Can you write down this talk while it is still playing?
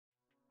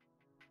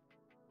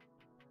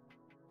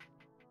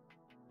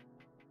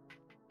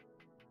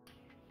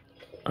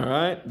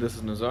Alright, this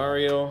is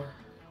Nazario.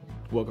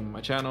 Welcome to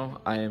my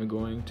channel. I am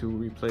going to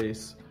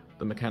replace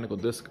the mechanical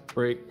disc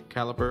brake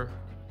caliper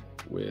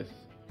with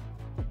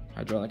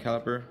hydraulic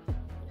caliper.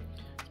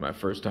 It's my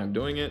first time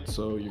doing it,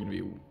 so you're going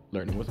to be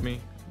learning with me.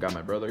 Got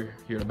my brother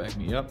here to back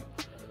me up.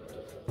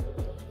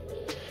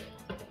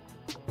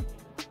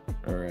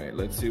 Alright,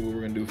 let's see what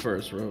we're going to do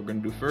first. We're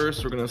going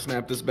to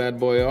snap this bad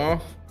boy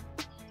off.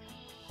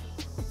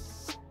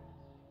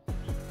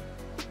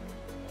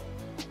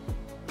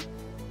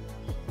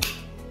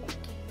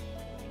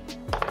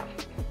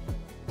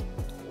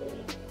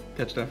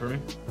 Catch that for me.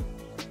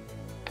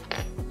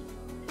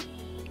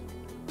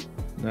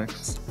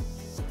 Next,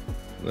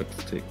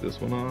 let's take this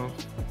one off.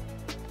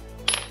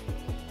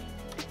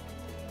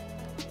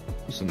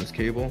 Loosen this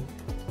cable.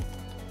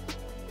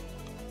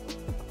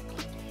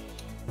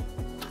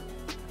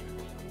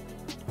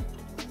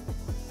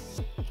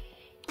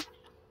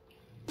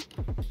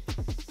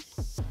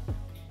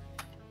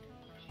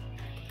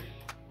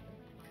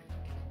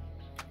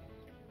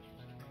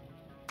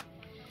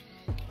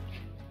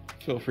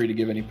 Feel free to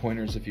give any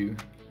pointers if you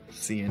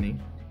see any.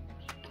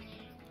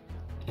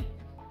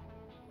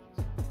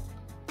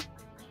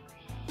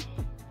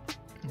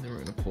 And then we're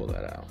going to pull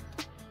that out.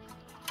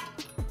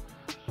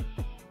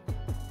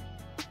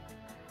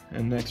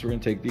 And next we're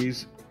going to take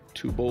these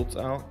two bolts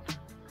out.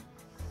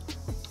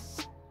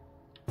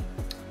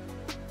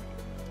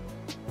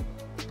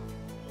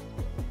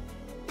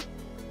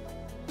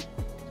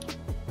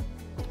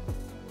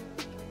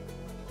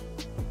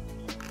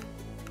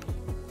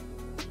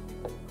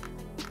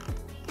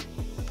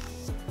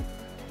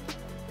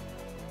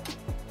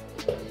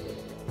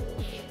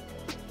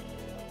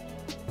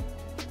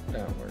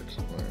 Downwards.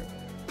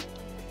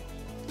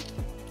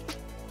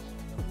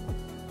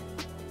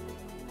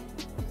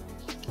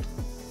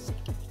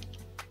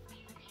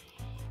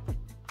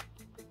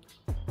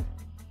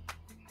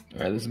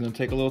 Alright, this is going to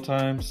take a little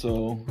time,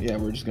 so yeah,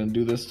 we're just going to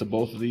do this to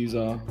both of these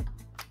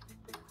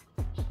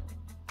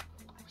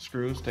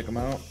screws, take them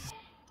out,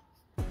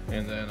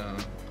 and then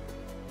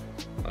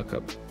I'll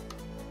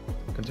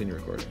continue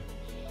recording.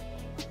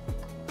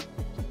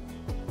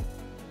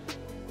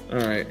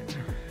 Alright.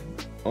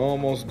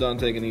 Almost done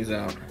taking these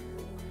out.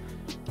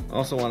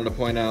 Also wanted to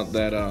point out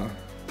that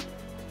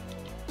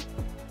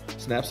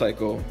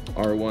SNAPCYCLE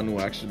R1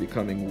 will actually be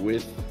coming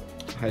with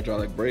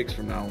hydraulic brakes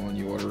from now on.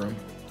 You order them,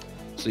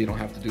 so you don't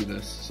have to do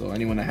this. So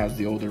anyone that has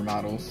the older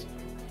models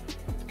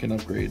can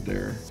upgrade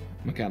their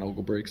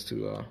mechanical brakes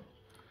to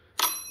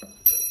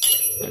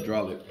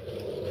hydraulic.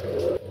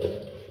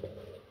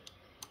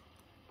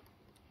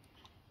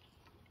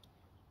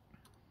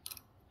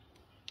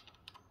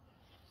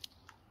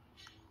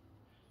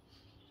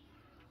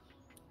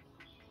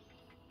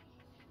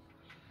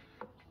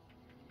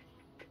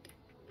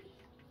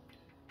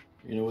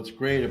 You know what's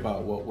great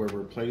about what we're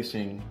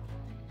replacing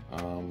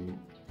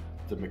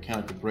the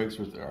mechanical brakes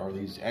with are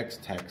these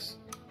X-Techs.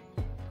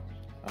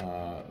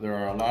 There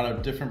are a lot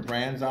of different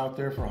brands out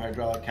there for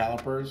hydraulic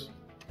calipers.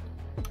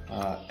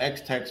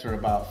 X-Techs are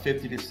about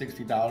 $50 to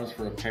 $60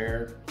 for a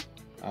pair.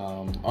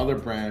 Other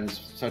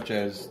brands such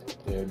as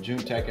the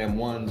JUNTEC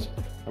M1s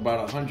are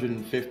about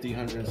 $150,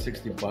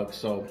 $160.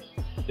 So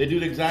they do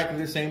exactly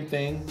the same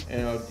thing.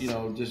 And you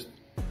know, just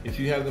if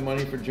you have the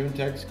money for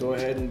JUNTECs, go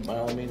ahead and by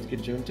all means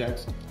get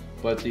JUNTECs.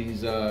 But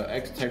these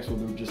X-Techs will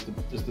do just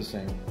the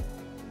same.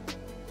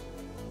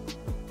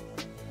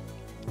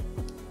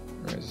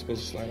 Alright, is it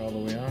supposed to slide all the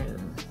way out, or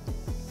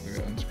we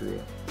gotta unscrew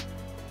it?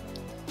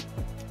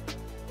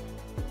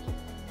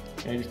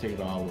 Yeah, just take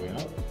it all the way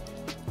out.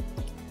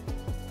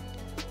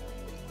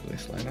 Do they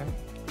slide out?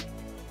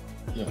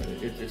 No,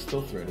 it's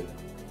still threaded.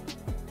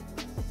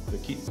 Do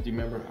you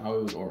remember how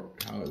it was, or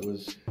how it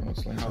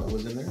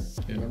was in there?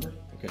 Yeah. Remember?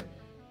 Okay.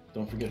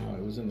 Don't forget how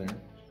it was in there.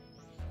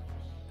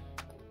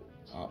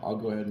 I'll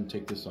go ahead and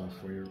take this off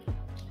for you.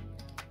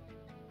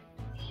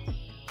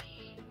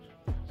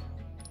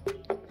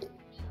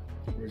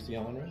 Where's the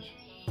Allen wrench?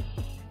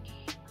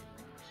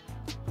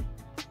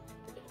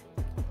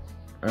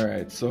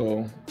 Alright,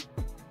 so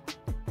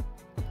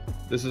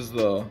this is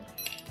the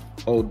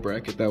old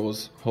bracket that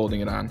was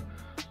holding it on.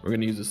 We're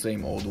going to use the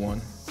same old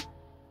one,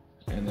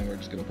 and then we're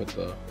just going to put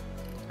the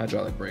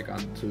hydraulic brake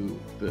onto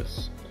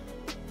this.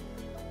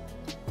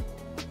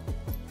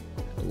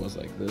 It was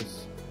like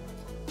this.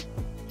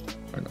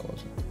 Or no, it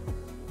wasn't.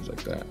 It was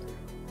like that.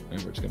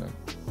 And we're just gonna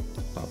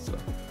pop the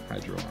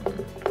hydro on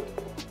there.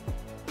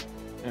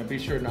 And be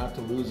sure not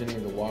to lose any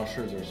of the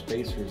washers or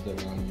spacers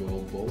that are on the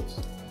old bolts.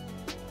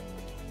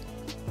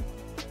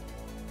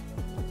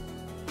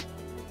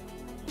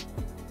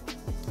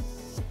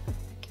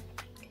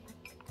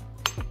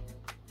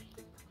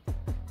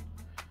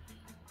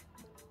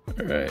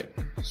 Alright,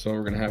 so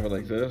we're gonna have it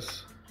like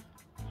this.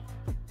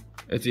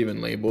 It's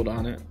even labeled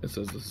on it. It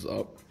says this is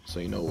up,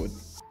 so you know what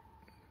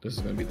this is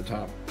going to be the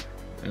top,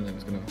 and then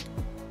it's going to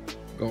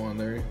go on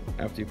there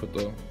after you put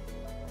the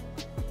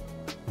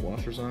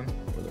washers on.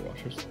 Where are the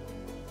washers?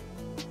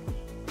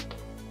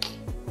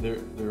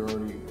 They're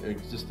already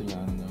existing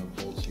on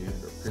the bolts you had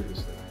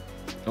previously.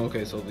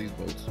 Okay, so these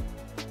bolts.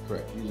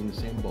 Correct, using the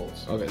same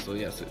bolts. Okay, so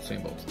yes, it's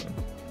same bolts then.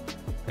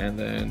 And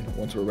then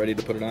once we're ready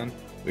to put it on,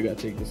 we gotta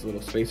take this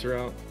little spacer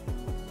out,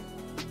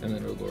 and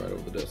then it'll go right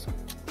over the disc.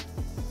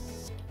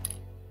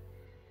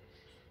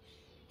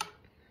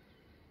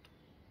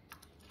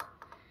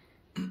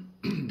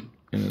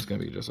 And it's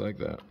gonna be just like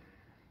that.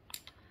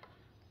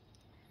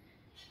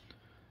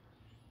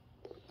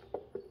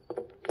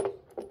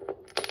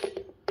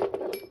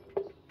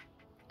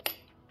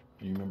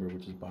 You remember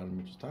which is bottom,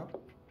 which is top?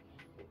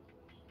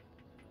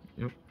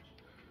 Yep.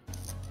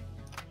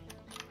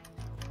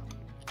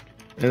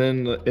 And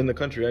then in the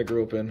country I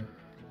grew up in,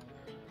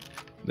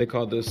 they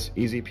called this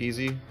easy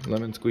peasy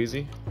lemon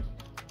squeezy.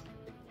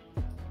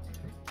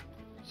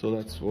 So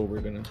that's what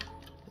we're gonna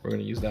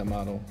use that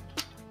model.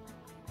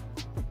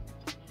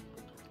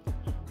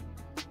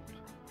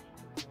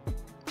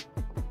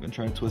 I'm gonna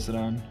try to twist it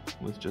on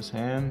with just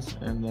hands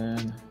and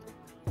then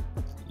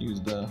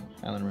use the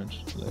Allen wrench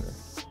later.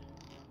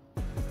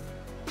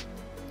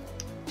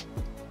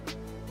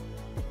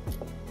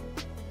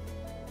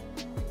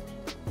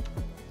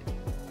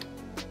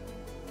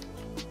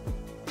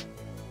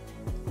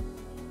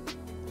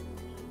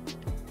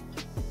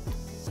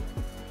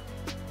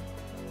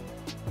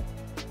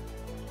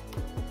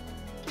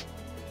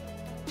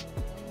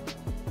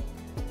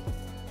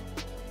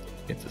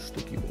 It's a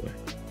sticky boy.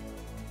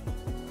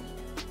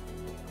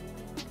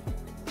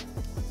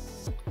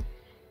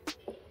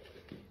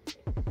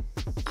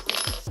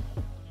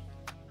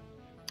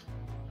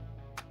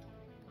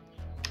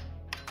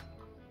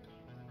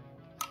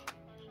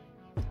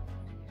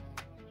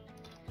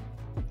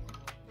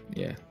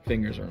 Yeah,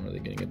 fingers aren't really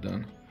getting it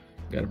done.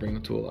 Gotta bring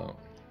the tool out.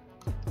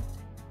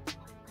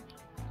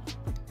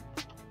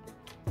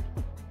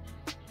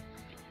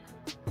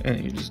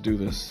 And you just do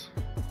this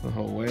the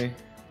whole way.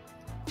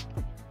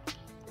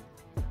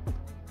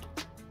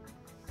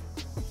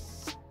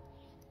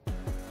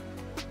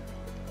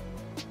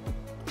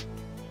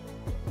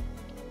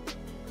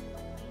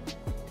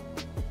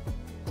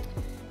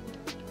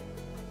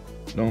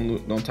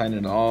 Don't tighten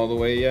it all the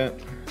way yet,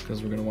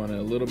 because we're gonna want it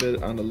a little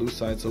bit on the loose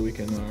side so we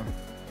can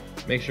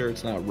make sure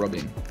it's not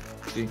rubbing.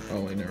 See?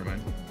 Oh wait, never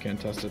mind. Can't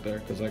test it there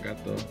because I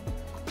got the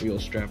wheel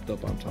strapped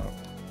up on top.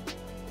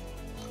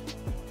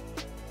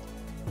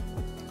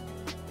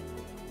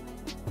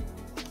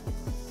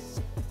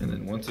 And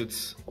then once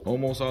it's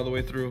almost all the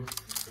way through,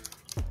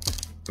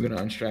 we're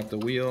gonna unstrap the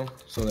wheel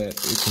so that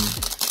we can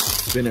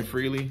spin it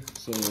freely,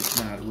 so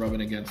it's not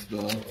rubbing against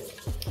the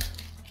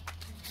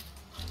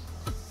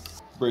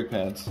brake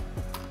pads.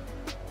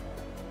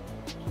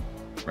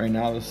 Right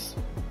now it's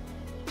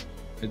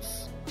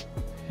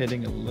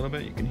hitting a little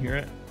bit, you can hear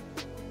it.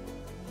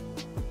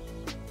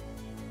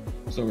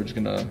 So we're just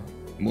gonna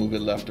move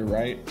it left or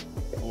right,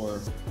 or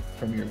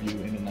from your view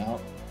in and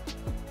out,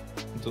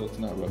 until it's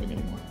not rubbing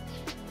anymore.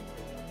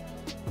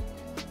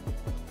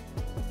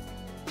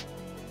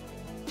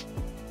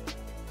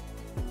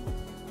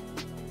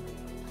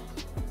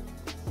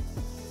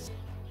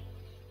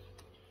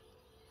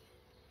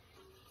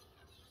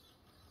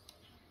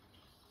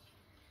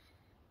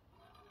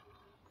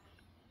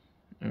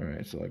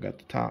 Alright, so I got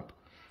the top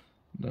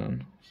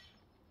done.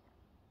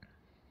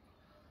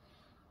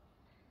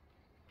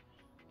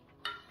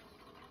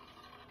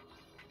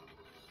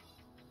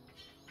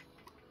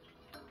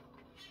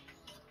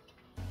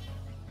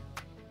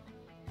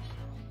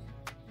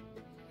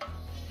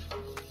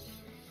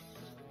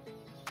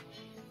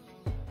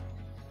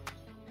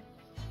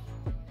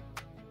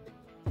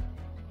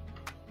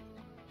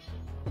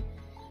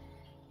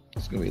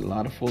 It's gonna be a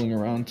lot of fooling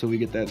around until we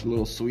get that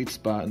little sweet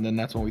spot, and then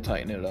that's when we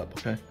tighten it up,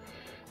 okay?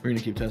 We're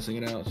gonna keep testing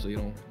it out so you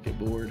don't get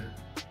bored.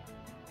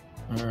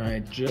 All right,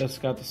 just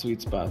got the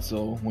sweet spot.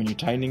 So when you're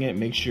tightening it,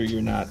 make sure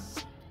you're not,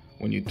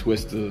 when you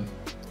twist the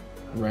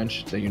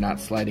wrench, that you're not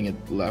sliding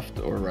it left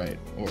or right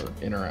or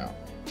in or out.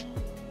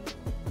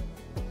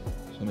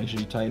 So make sure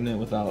you tighten it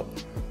without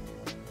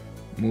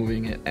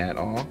moving it at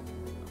all.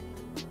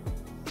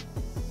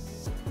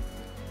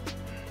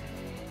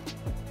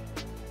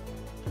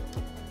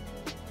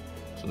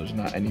 So there's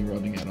not any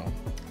rubbing at all.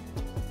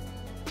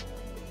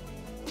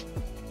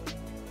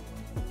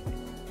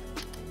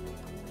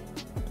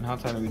 And how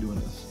tight are we doing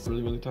this?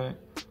 Really, really tight?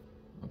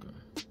 Okay.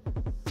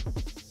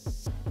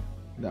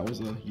 That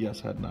was a yes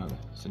head nod,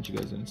 since you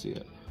guys didn't see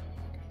it.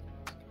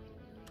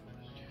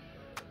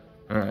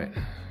 Alright,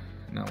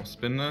 now we'll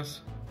spin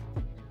this.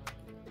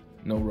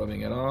 No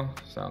rubbing at all,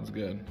 sounds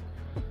good.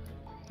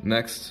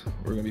 Next,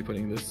 we're gonna be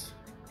putting this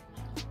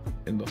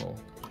in the hole.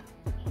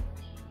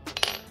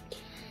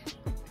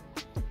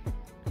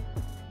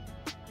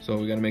 So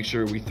we gotta make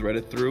sure we thread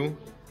it through,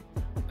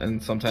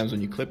 and sometimes when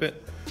you clip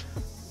it,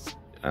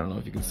 I don't know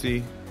if you can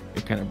see,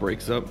 it kind of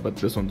breaks up, but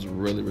this one's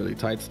really, really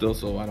tight still,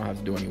 so I don't have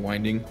to do any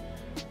winding.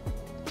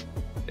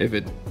 If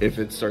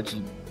it starts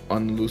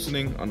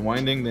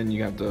unwinding, then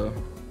you have to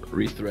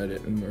re-thread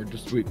it or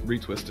just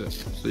retwist it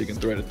so you can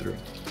thread it through.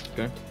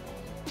 Okay.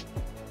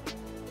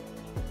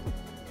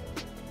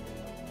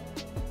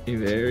 Be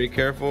very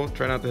careful.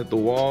 Try not to hit the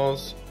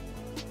walls.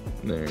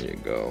 There you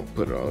go.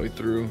 Put it all the way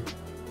through.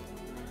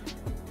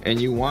 And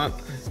you want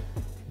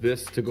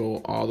this to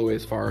go all the way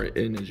as far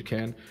in as you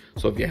can.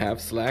 So if you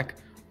have slack,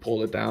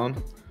 pull it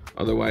down.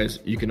 Otherwise,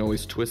 you can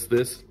always twist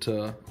this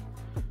to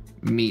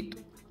meet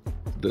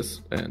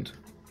this end,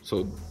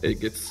 so it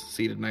gets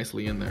seated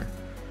nicely in there.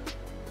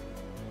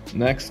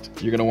 Next,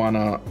 you're gonna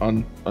wanna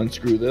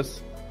unscrew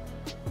this.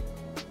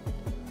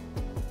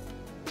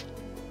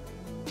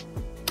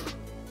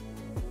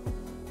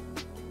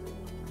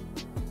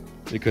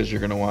 Because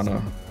you're gonna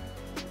wanna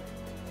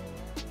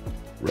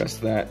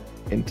rest that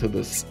into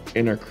this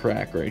inner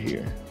crack right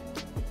here.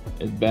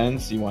 It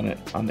bends, you want it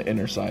on the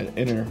inner side,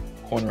 inner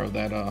corner of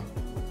that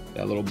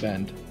little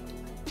bend.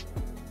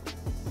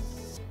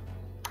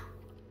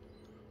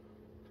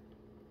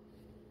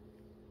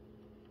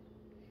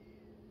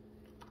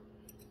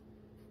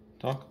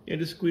 Talk? Yeah,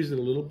 just squeeze it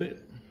a little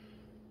bit.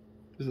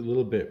 Just a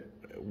little bit.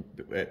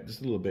 Just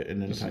a little bit, and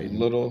then just tighten.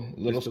 Little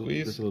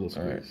squeeze? Just a little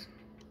squeeze. All right.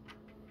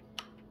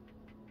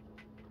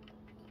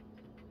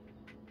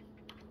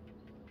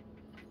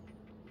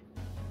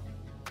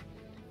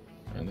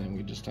 And then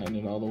we just tighten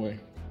it all the way.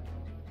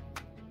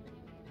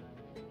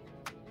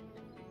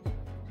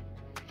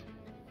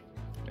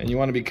 And you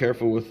want to be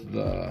careful with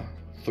the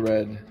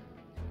thread,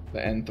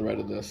 the end thread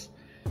of this,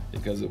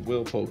 because it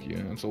will poke you.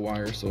 And it's a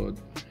wire, so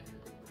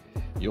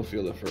you'll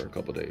feel it for a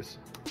couple days.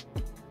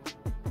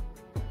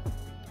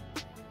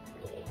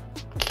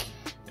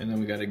 And then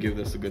we got to give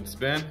this a good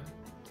spin.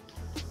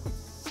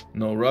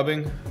 No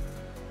rubbing.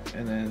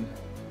 And then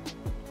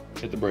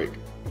hit the brake.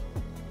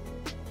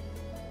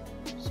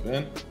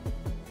 Spin.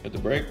 Hit the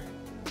brake.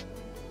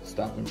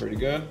 Stopping pretty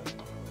good.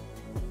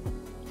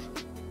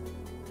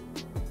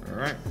 All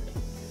right.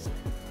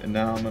 And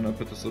now I'm gonna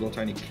put this little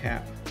tiny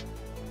cap.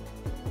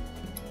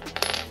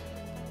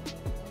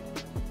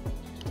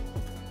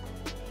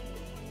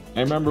 I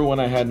remember when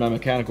I had my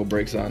mechanical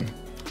brakes on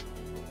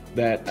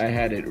that I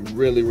had it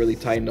really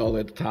tightened all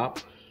at the top.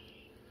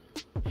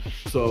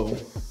 So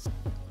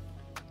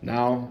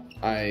now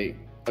I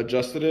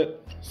adjusted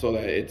it so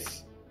that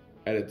it's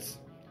at its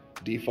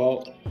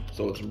default.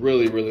 So it's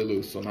really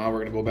loose. So now we're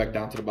gonna go back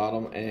down to the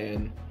bottom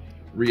and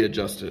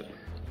readjust it.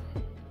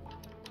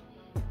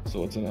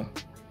 So it's in a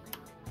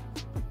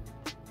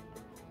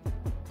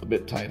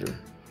bit tighter,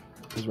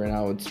 because right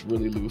now it's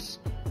really loose.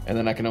 And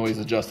then I can always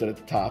adjust it at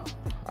the top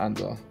on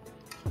the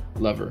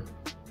lever.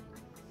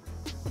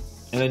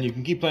 And then you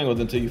can keep playing with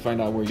it until you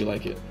find out where you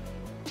like it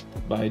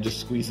by just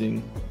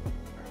squeezing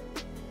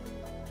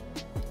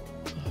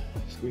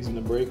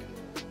the brake.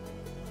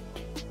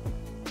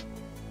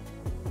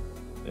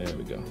 There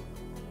we go.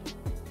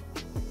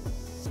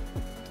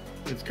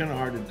 It's kind of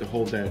hard to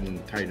hold that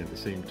and tighten at the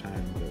same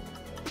time, but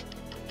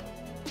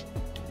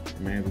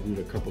you may have to do it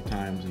a couple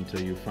times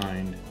until you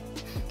find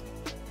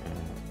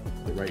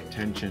the right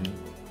tension.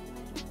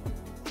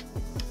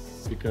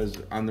 Because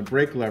on the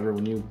brake lever,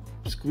 when you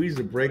squeeze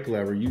the brake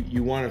lever,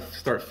 you want to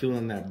start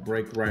feeling that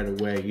brake right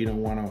away. You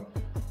don't want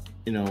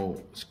to,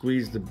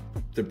 squeeze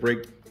the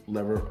brake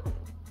lever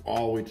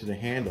all the way to the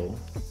handle.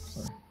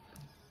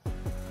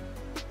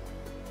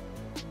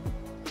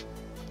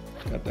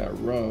 Got that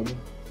rub.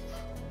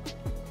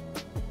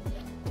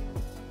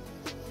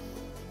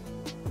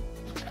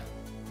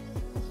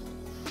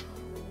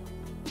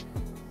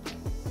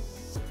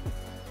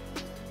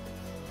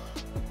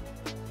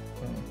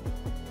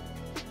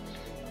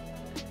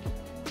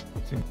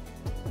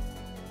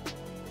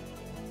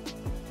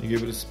 You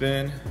give it a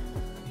spin,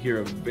 you hear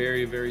a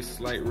very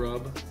slight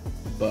rub,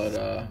 but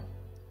I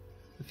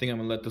think I'm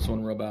gonna let this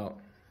one rub out.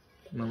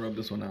 I'm gonna rub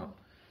this one out.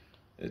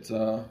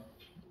 It'll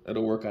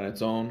work on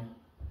its own.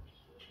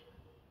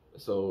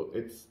 So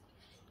it's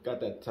got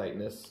that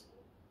tightness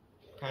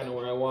kind of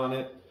where I want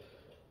it.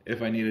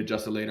 If I need to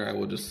adjust it later, I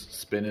will just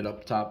spin it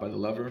up top by the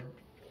lever,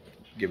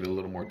 give it a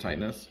little more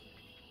tightness.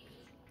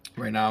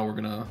 Right now we're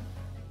gonna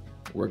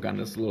work on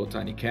this little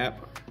tiny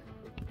cap.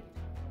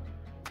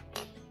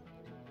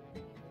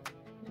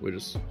 We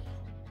just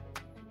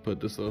put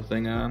this little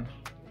thing on,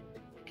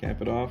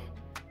 cap it off,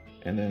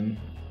 and then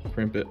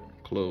crimp it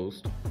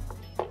closed.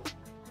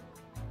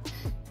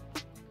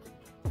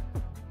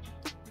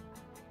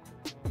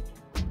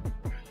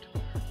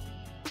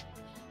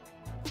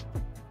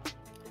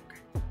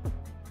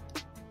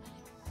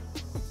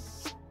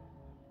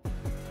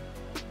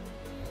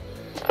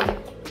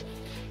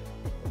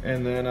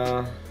 And then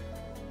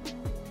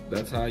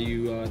that's how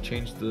you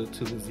change to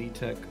the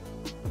Z-Tech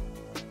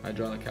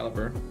hydraulic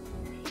caliper.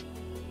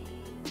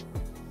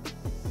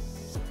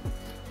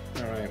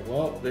 Alright,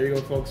 well, there you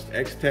go, folks.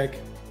 X-Tech.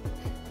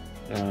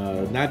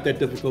 Not that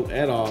difficult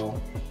at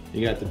all.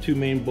 You got the two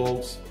main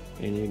bolts,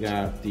 and you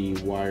got the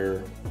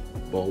wire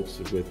bolts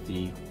with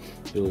the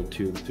little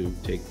tube to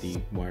take the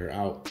wire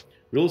out.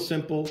 Real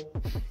simple.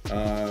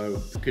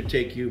 Could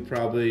take you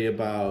probably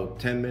about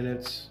 10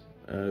 minutes,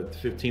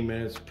 15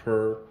 minutes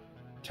per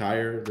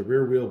tire. The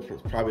rear wheel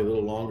is probably a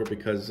little longer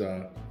because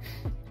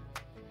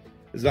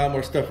there's a lot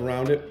more stuff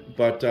around it.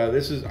 But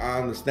this is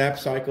on the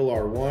SNAPCYCLE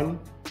R1.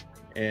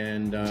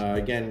 And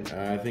again,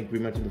 I think we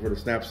mentioned before, the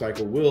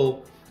SNAPCYCLE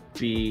will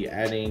be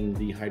adding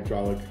the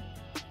hydraulic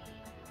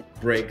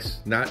brakes,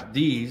 not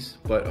these,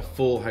 but a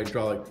full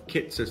hydraulic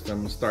kit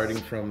system starting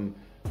from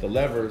the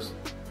levers.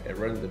 It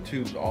runs the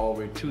tubes all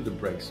the way to the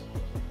brakes.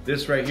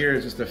 This right here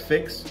is just a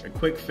fix, a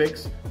quick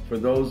fix for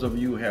those of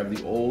you who have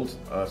the old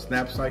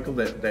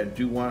SNAPCYCLE that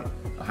do want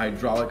a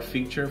hydraulic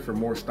feature for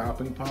more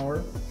stopping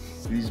power.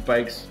 These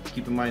bikes,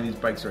 keep in mind these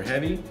bikes are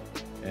heavy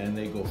and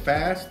they go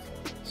fast.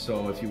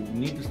 So if you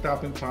need the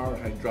stopping power,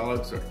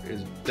 hydraulics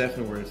is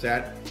definitely where it's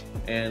at.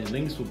 And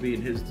links will be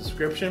in his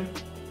description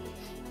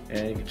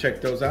and you can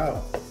check those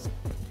out.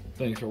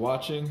 Thanks for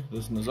watching.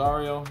 This is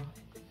Nazario.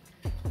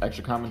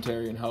 Extra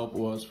commentary and help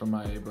was from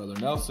my brother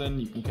Nelson.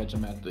 You can catch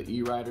him at the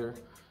E-Rider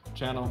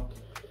channel.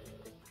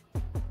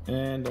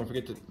 And don't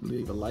forget to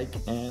leave a like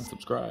and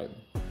subscribe.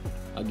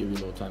 I'll give you a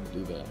little time to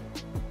do that.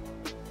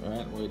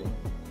 Alright, waiting.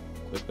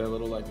 Click that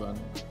little like button.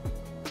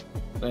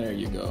 There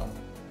you go.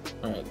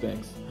 Alright,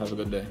 thanks. Have a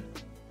good day.